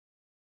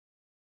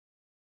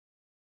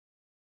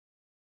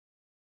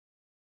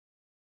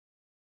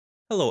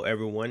Hello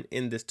everyone,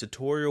 in this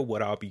tutorial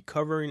what I'll be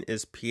covering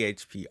is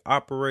PHP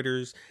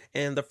operators,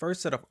 and the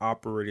first set of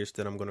operators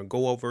that I'm going to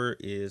go over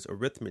is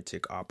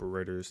arithmetic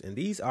operators, and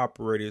these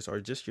operators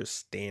are just your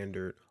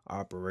standard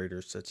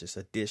operators such as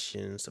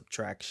addition,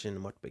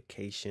 subtraction,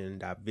 multiplication,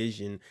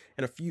 division,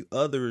 and a few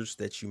others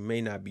that you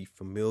may not be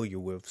familiar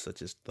with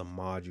such as the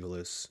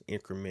modulus,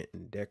 increment,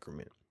 and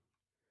decrement.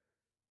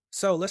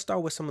 So let's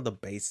start with some of the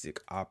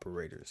basic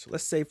operators.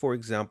 Let's say, for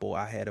example,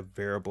 I had a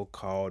variable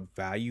called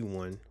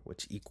value1,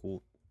 which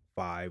equaled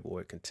 5,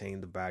 or it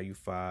contained the value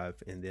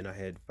 5. And then I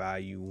had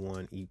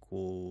value1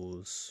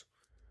 equals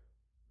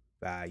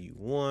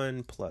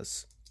value1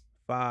 plus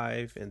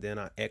 5. And then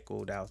I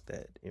echoed out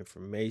that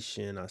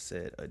information. I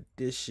said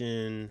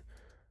addition,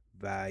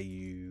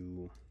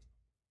 value,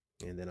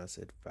 and then I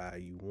said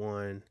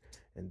value1.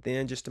 And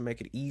then just to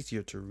make it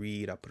easier to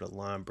read, I put a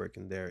line break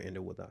in there,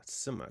 ended with a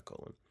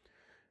semicolon.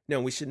 Now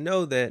we should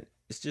know that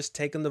it's just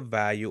taking the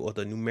value or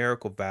the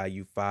numerical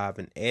value 5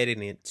 and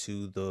adding it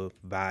to the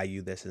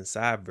value that's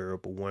inside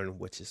variable 1,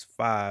 which is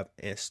 5,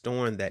 and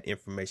storing that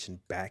information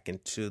back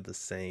into the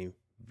same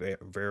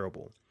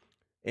variable.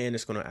 And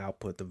it's going to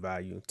output the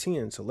value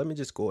 10. So let me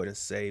just go ahead and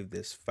save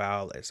this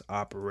file as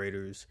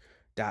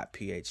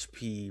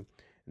operators.php.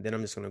 And then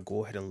I'm just going to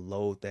go ahead and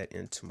load that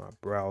into my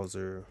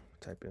browser.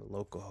 Type in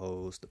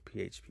localhost, the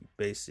PHP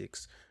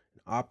basics,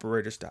 and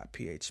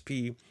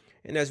operators.php.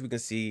 And as we can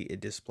see, it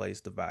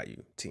displays the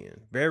value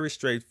 10. Very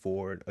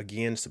straightforward.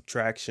 Again,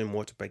 subtraction,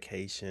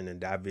 multiplication, and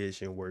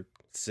division work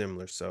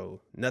similar.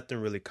 So nothing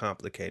really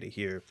complicated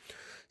here.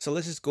 So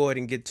let's just go ahead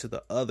and get to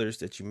the others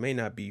that you may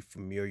not be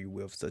familiar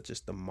with, such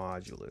as the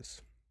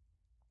modulus.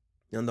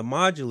 Now the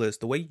modulus,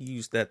 the way you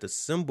use that, the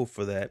symbol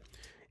for that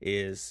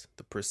is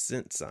the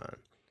percent sign.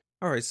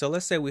 All right, so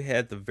let's say we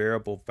had the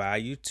variable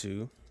value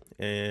 2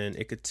 and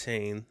it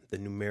contained the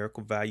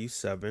numerical value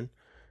 7.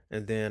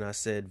 And then I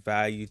said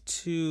value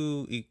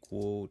 2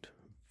 equaled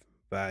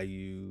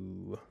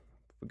value,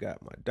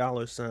 forgot my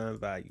dollar sign,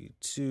 value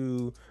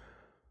 2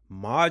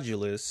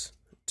 modulus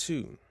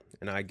 2.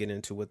 And I get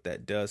into what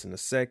that does in a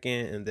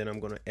second. And then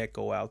I'm going to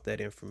echo out that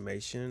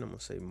information. I'm going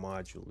to say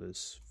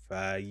modulus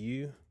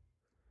value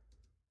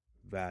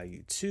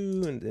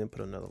 2, and then put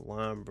another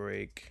line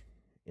break,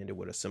 ended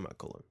with a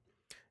semicolon.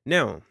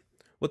 Now,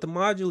 what the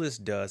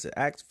modulus does, it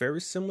acts very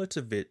similar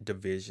to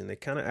division. They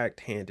kind of act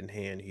hand in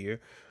hand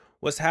here.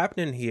 What's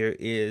happening here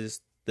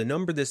is the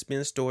number that's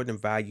been stored in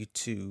value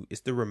 2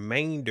 is the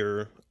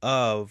remainder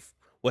of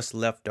what's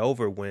left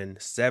over when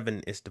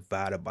 7 is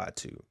divided by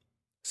 2.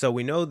 So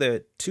we know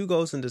that 2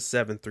 goes into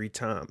 7 3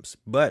 times,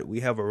 but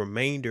we have a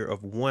remainder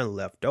of 1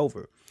 left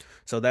over.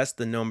 So that's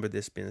the number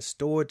that's been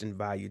stored in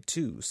value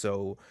 2.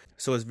 So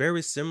it's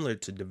very similar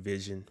to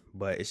division,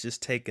 but it's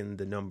just taking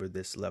the number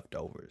that's left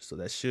over. So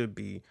that should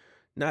be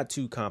not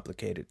too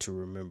complicated to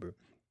remember.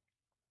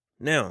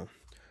 Now,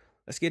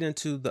 let's get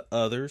into the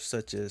others,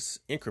 such as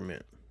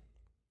increment.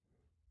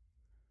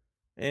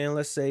 And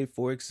let's say,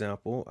 for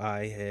example,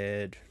 I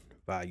had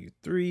value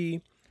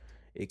 3.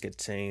 It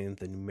contained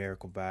the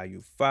numerical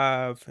value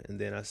 5. And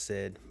then I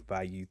said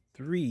value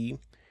 3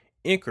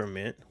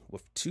 increment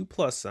with 2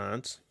 plus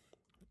signs.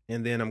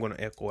 And then I'm going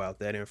to echo out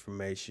that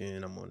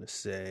information. I'm going to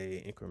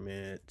say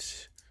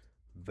increment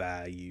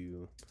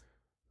value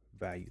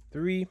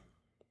 3.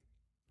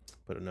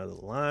 Put another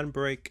line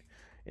break,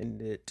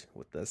 end it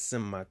with a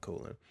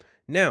semicolon.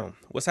 Now,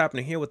 what's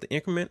happening here with the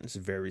increment is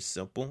very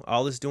simple.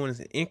 All it's doing is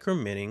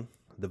incrementing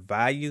the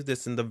value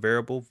that's in the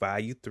variable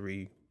value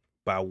 3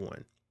 by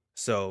 1.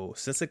 So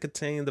since it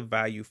contained the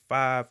value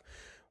 5,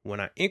 when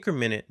I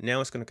increment it,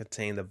 now it's going to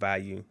contain the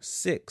value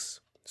 6.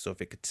 So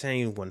if it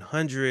contained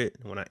 100,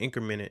 when I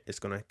increment it, it's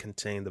going to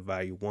contain the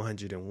value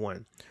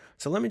 101.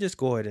 So let me just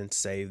go ahead and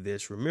save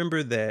this.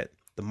 Remember that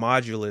the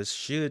modulus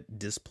should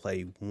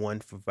display 1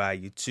 for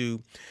value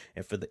 2,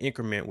 and for the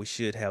increment, we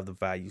should have the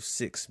value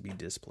 6 be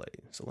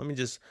displayed. So let me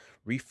just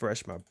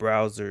refresh my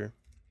browser,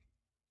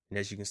 and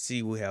as you can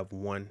see, we have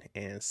 1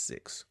 and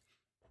 6.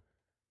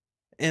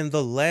 And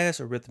the last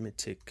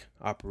arithmetic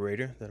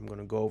operator that I'm going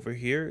to go over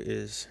here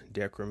is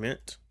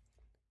decrement.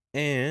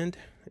 And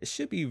it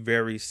should be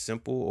very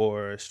simple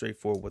or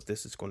straightforward what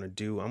this is going to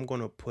do. I'm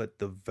going to put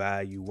the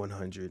value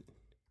 100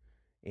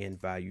 in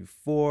value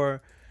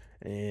 4.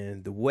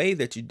 And the way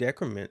that you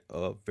decrement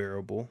a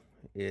variable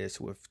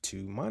is with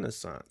 2 minus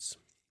signs.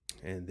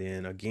 And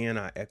then again,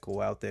 I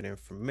echo out that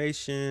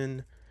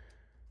information.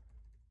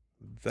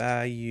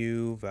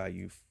 Value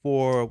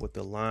 4 with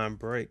the line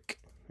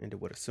break,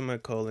 ended with a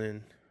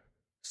semicolon.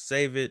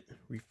 Save it,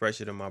 refresh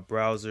it in my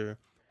browser.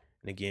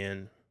 And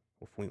again,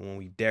 when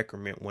we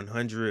decrement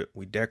 100,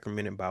 we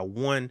decrement it by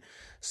 1.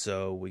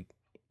 So we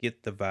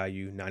get the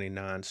value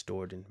 99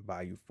 stored in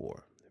value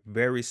 4.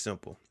 Very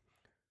simple.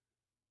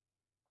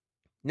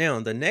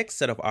 Now, the next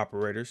set of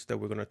operators that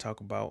we're going to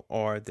talk about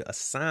are the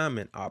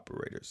assignment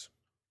operators.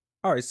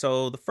 All right,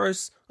 so the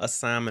first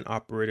assignment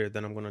operator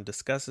that I'm going to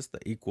discuss is the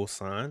equal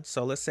sign.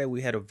 So let's say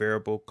we had a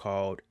variable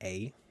called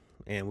a,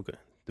 and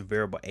the the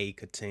variable A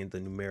contained the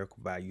numerical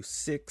value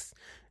 6,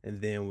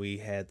 and then we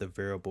had the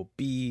variable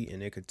B,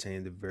 and it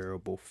contained the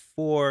variable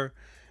 4.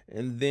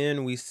 And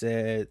then we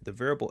said the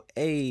variable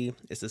A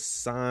is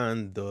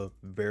assigned the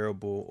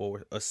variable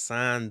or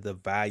assign the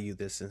value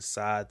that's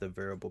inside the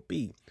variable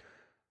B.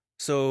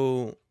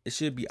 So it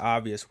should be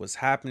obvious what's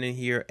happening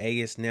here. A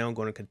is now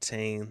going to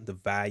contain the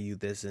value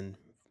that's in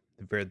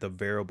the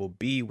variable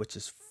B, which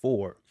is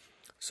 4.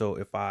 So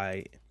if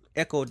I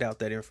echoed out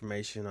that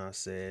information, I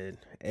said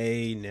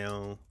A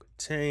now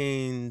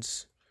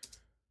contains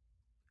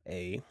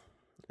A,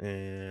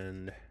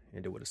 and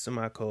end it with a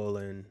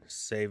semicolon,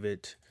 save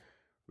it,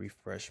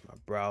 refresh my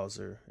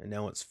browser, and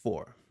now it's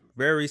 4.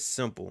 Very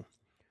simple.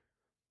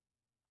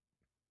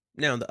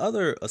 Now, the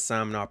other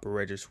assignment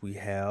operators we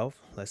have,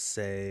 let's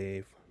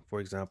say, for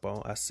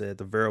example, I said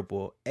the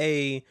variable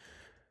A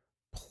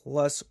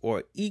plus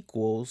or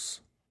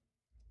equals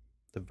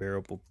the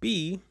variable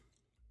B.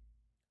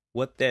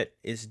 What that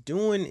is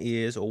doing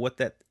is, or what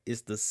that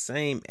is the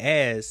same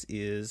as,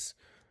 is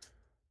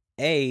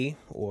A,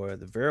 or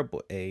the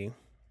variable A,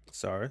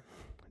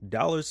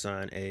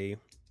 $A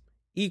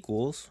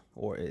equals,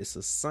 or it's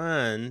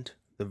assigned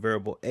the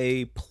variable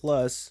A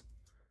plus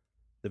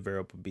the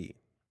variable B.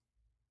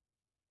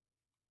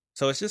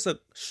 So it's just a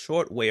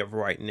short way of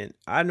writing it.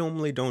 I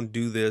normally don't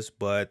do this,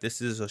 but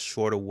this is a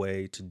shorter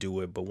way to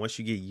do it. But once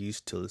you get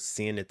used to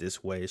seeing it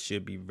this way, it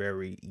should be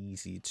very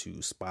easy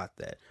to spot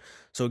that.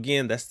 So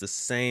again, that's the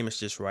same as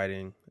just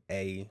writing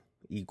A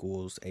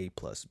equals A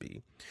plus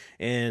B.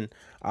 And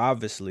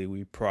obviously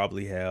we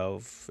probably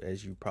have,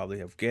 as you probably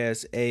have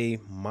guessed, A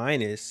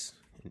minus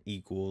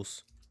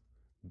equals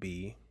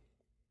B.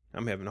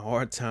 I'm having a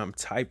hard time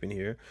typing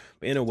here,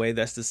 but in a way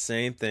that's the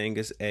same thing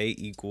as A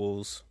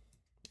equals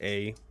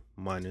A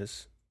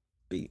minus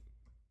B.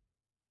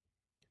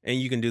 And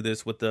you can do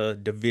this with the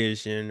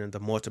division and the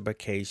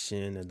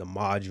multiplication and the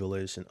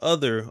modulus and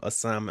other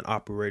assignment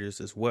operators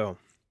as well.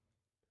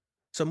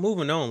 So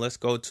moving on, let's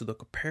go to the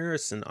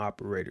comparison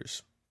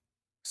operators.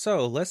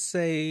 So let's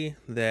say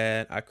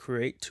that I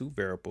create two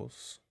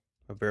variables,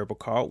 a variable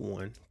called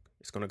 1.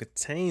 It's going to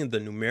contain the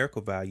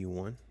numerical value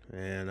 1,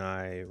 and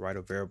I write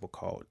a variable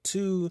called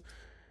 2,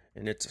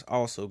 and it's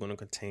also going to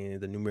contain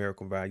the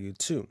numerical value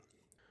 2.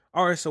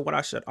 All right, so what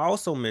I should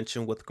also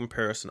mention with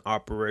comparison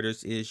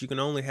operators is you can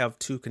only have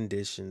two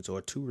conditions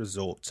or two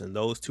results, and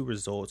those two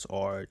results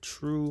are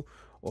true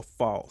or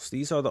false.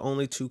 These are the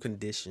only two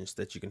conditions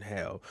that you can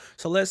have.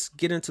 So let's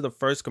get into the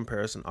first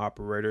comparison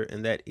operator,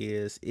 and that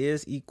is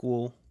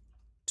equal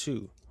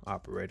to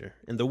operator.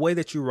 And the way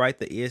that you write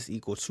the is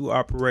equal to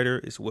operator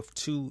is with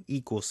two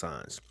equal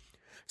signs.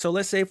 So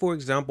let's say, for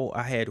example,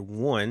 I had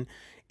 1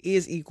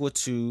 is equal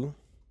to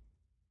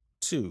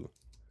 2.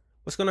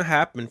 What's going to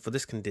happen for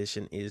this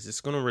condition is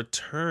it's going to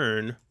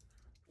return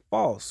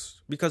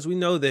false, because we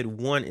know that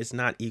 1 is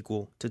not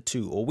equal to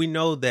 2, or we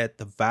know that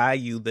the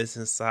value that's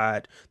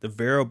inside the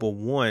variable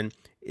 1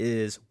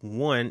 is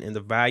 1 and the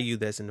value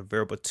that's in the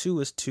variable 2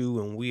 is 2,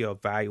 and we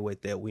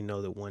evaluate that, we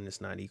know that 1 is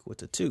not equal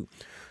to 2.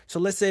 So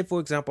let's say, for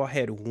example, I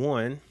had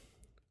 1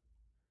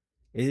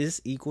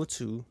 is equal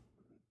to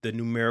the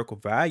numerical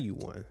value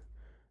 1.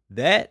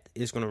 That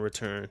is going to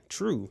return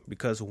true,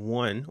 because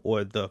 1,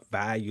 or the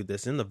value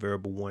that's in the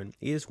variable 1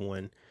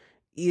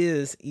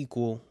 is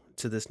equal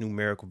to this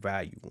numerical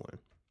value 1.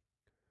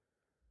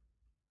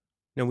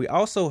 Now we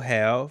also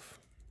have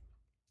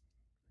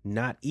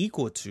not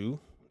equal to.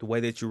 The way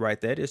that you write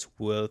that is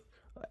with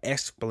an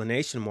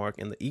exclamation mark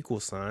and the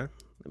equal sign.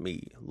 Let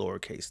me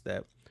lowercase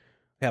that.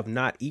 We have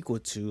not equal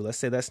to. Let's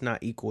say that's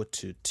not equal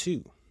to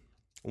 2.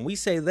 When we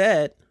say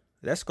that,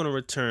 that's going to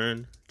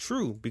return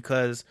true,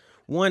 because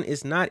 1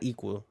 is not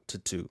equal to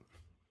 2.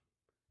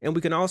 And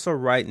we can also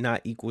write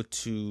not equal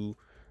to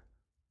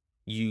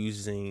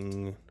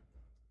using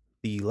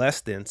the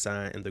less than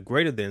sign and the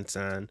greater than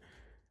sign,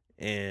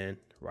 and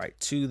write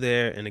 2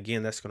 there. And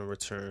again, that's going to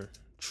return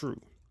true.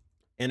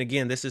 And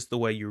again, this is the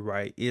way you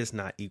write is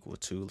not equal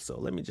to. So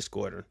let me just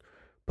go ahead and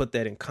put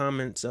that in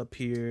comments up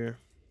here.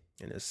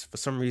 And it's, for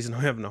some reason,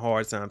 I'm having a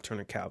hard time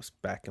turning caps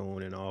back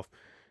on and off.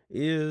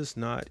 Is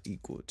not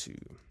equal to.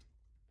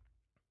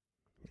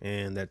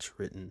 And that's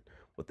written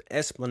with the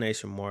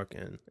exclamation mark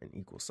and an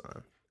equal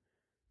sign.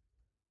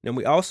 Then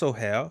we also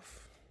have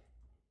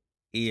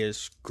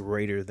is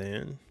greater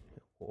than,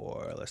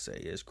 or let's say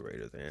is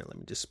greater than. Let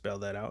me just spell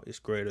that out. Is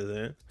greater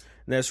than. And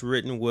that's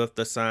written with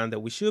the sign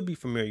that we should be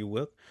familiar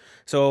with.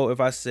 So if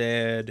I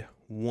said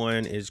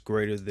 1 is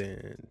greater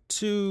than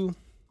 2,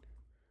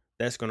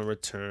 that's going to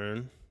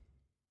return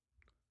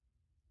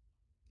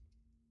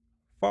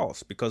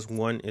false, because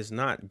 1 is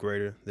not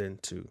greater than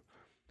 2.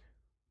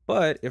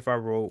 But if I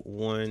wrote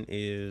 1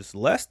 is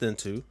less than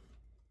 2,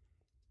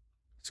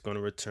 it's going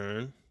to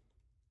return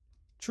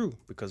true,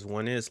 because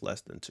 1 is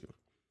less than 2.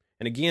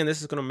 And again,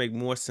 this is going to make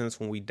more sense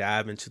when we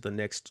dive into the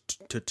next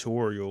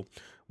tutorial,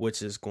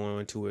 which is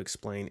going to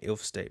explain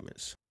if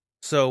statements.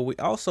 So we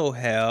also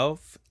have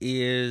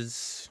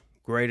is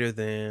greater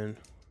than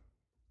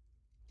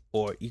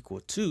or equal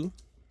to,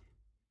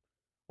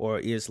 or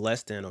is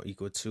less than or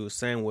equal to.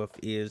 Same with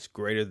is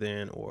greater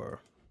than or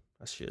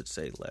I should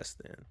say less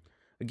than.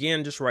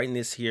 Again, just writing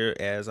this here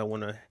as I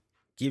want to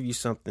give you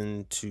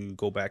something to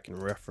go back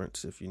and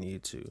reference if you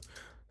need to.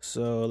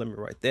 So let me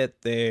write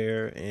that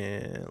there,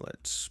 and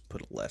let's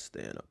put a less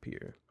than up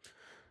here.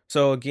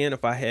 So again,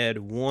 if I had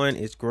 1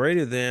 is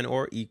greater than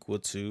or equal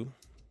to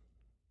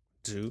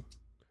 2,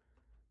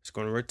 it's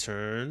going to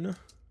return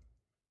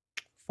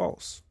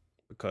false,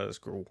 because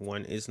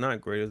 1 is not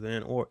greater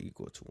than or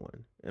equal to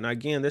 1. And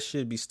again, this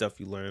should be stuff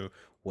you learn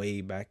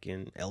way back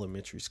in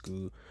elementary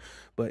school.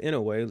 But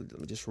anyway, let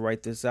me just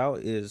write this out.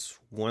 Is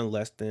 1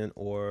 less than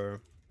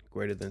or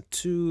greater than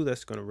 2?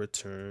 That's going to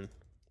return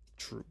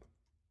true.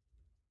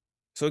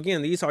 So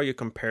again, these are your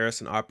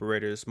comparison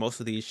operators. Most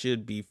of these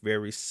should be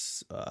very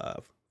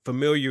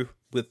familiar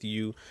with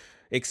you,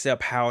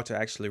 except how to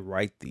actually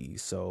write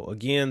these. So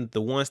again,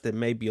 the ones that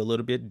may be a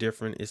little bit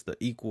different is the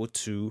equal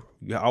to.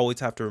 You always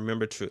have to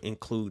remember to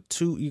include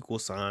 2 equal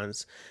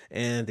signs,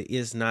 and the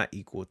is not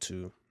equal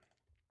to.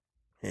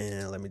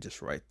 And let me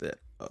just write that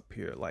up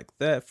here like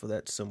that for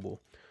that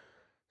symbol.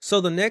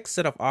 So the next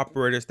set of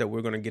operators that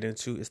we're going to get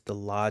into is the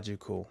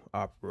logical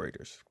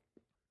operators.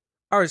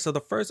 All right, so the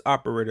first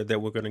operator that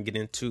we're going to get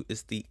into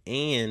is the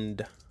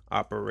AND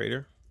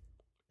operator.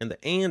 And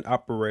the AND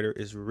operator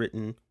is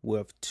written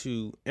with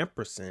 2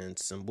 ampersand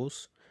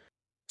symbols.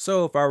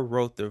 So if I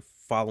wrote the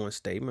following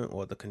statement,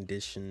 or the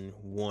condition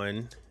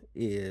 1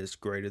 is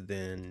greater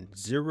than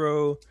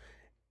 0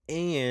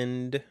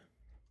 and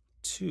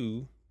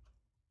 2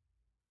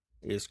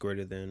 is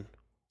greater than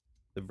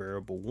the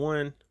variable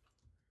 1,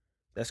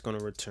 that's going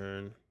to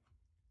return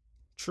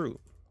true.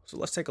 So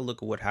let's take a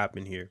look at what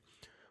happened here.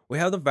 We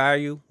have the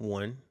value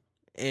 1,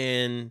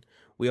 and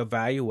we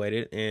evaluate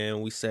it,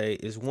 and we say,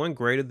 is 1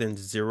 greater than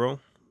 0?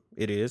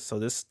 It is. So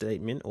this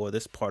statement, or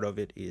this part of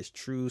it, is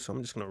true. So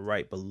I'm just going to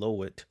write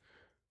below it.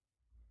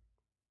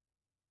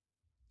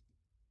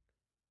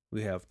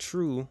 We have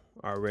true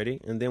already.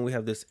 And then we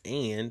have this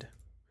and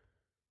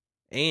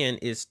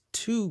is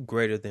 2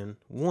 greater than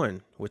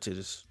 1, which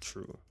is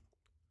true.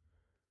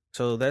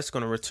 So that's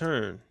going to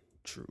return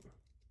true.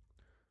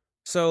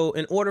 So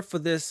in order for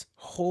this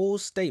whole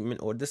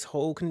statement, or this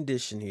whole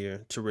condition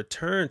here, to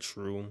return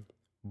true,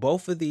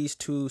 both of these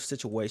 2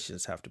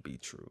 situations have to be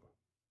true.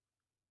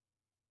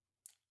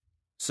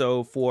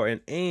 So for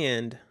an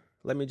and,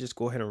 let me just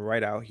go ahead and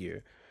write out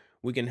here.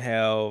 We can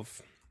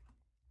have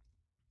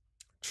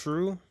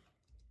true,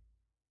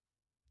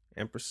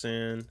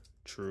 ampersand,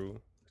 true.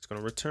 It's going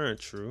to return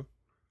true.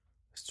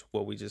 That's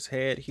what we just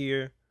had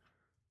here.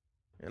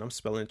 And I'm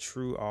spelling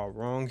true all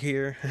wrong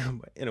here.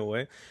 But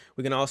anyway,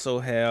 we can also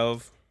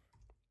have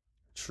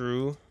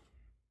true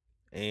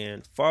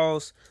and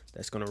false.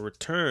 That's going to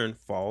return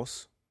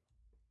false.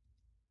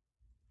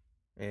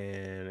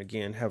 And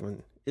again,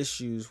 having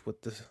issues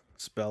with the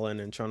spelling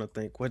and trying to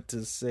think what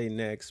to say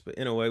next. But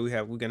anyway,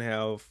 we can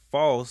have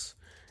false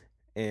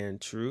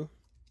and true.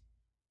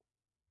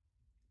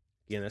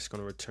 Again, that's going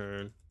to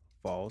return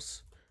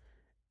false.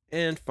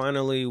 And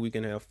finally, we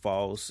can have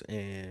false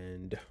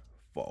and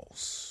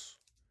false.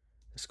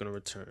 It's going to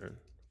return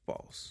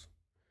false.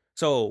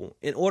 So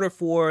in order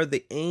for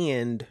the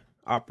AND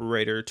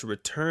operator to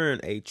return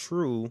a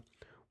true,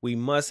 we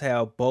must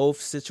have both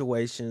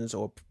situations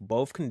or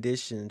both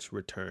conditions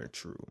return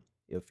true.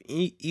 If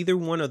either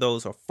one of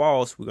those are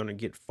false, we're going to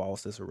get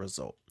false as a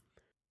result.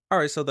 All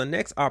right, so the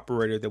next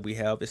operator that we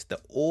have is the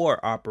OR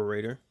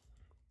operator,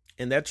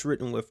 and that's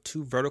written with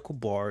 2 vertical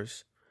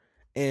bars.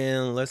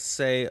 And let's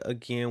say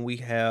again we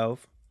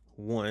have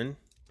 1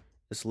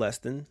 is less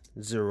than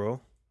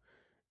 0.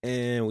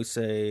 And we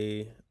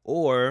say,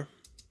 or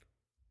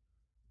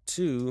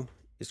 2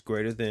 is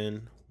greater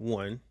than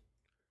 1.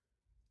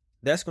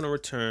 That's going to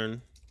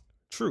return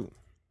true.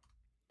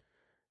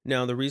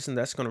 Now, the reason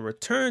that's going to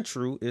return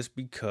true is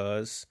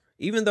because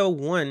even though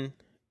 1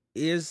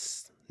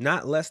 is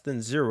not less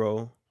than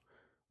 0,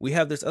 we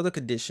have this other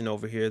condition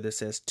over here that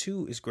says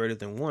 2 is greater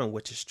than 1,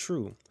 which is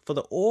true. For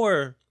the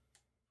OR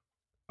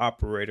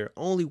operator,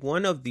 only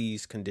one of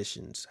these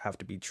conditions have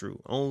to be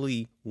true.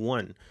 Only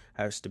one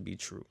has to be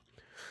true.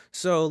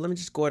 So let me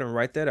just go ahead and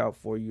write that out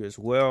for you as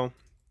well.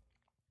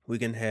 We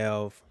can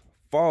have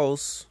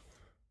false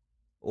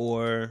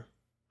or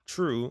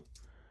true,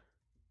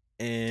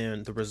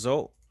 and the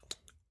result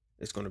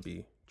is going to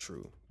be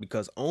true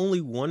because only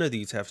one of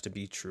these has to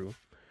be true.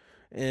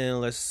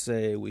 And let's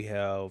say we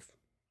have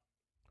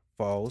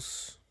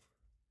false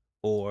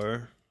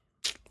or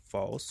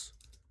false.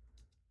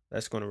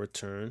 That's going to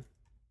return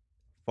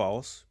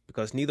false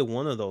because neither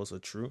one of those are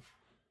true.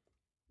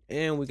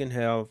 And we can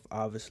have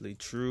obviously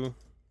true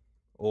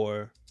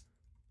or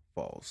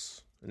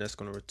false, and that's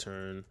going to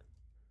return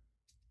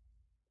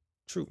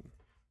true.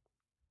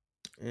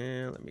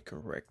 And let me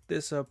correct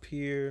this up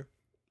here.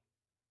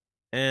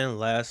 And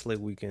lastly,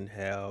 we can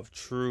have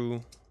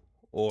true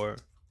or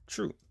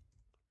true,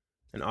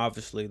 and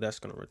obviously that's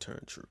going to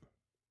return true.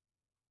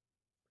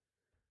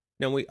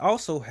 Now we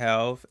also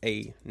have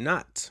a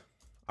not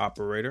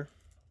operator,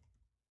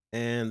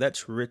 and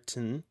that's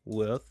written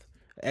with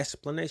an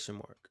exclamation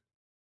mark.